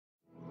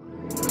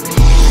Today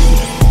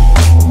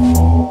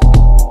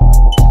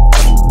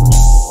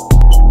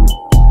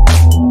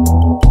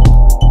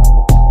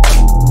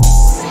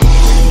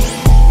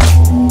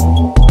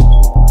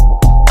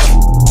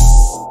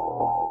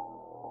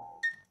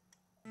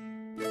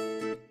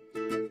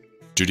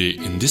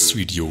in this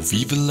video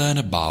we will learn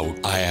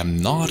about I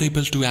am not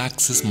able to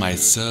access my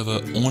server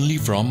only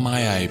from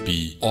my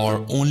IP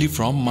or only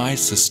from my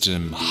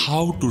system.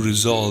 How to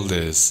resolve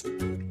this?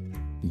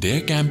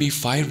 There can be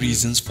 5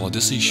 reasons for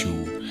this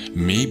issue.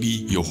 Maybe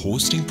your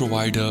hosting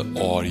provider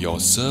or your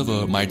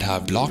server might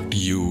have blocked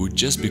you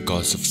just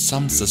because of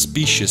some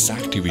suspicious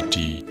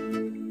activity.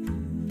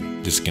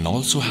 This can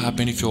also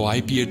happen if your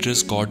IP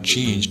address got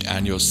changed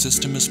and your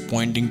system is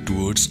pointing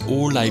towards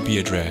old IP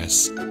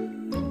address.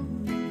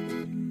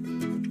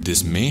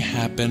 This may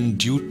happen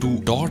due to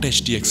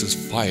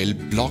 .htaccess file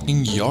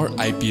blocking your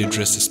IP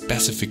address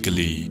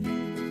specifically.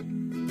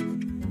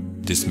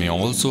 This may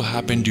also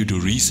happen due to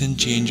recent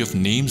change of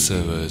name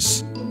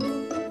servers.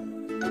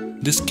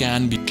 This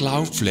can be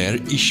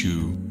Cloudflare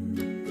issue.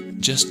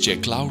 Just check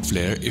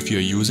Cloudflare if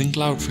you're using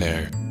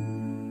Cloudflare.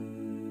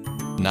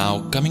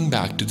 Now coming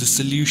back to the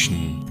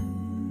solution.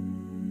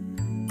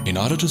 In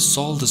order to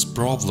solve this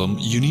problem,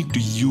 you need to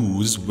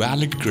use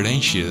valid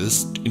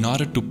credentials in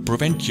order to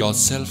prevent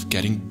yourself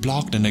getting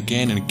blocked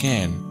again and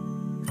again.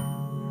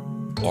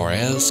 Or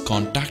else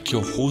contact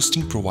your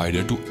hosting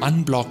provider to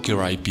unblock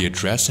your IP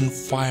address and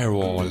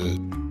firewall.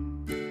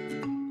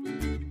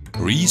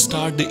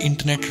 Restart the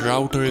internet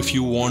router if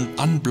you want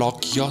to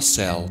unblock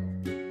yourself.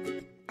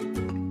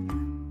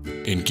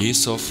 In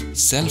case of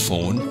cell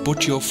phone,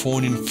 put your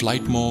phone in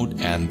flight mode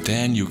and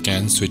then you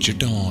can switch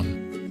it on.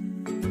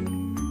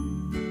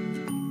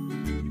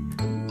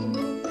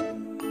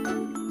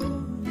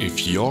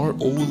 If your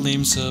old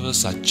name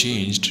servers are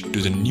changed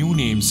to the new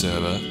name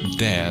server,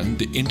 then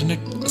the internet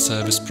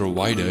service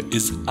provider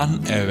is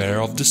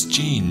unaware of this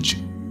change.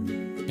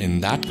 In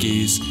that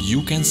case,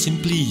 you can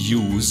simply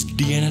use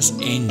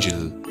DNS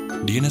Angel.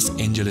 DNS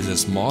Angel is a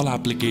small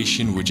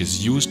application which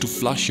is used to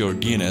flush your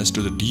DNS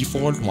to the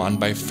default one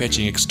by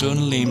fetching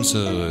external name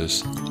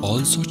servers.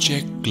 Also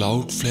check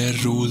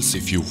Cloudflare rules.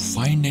 If you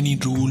find any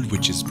rule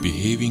which is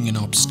behaving an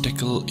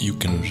obstacle, you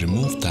can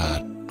remove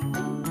that.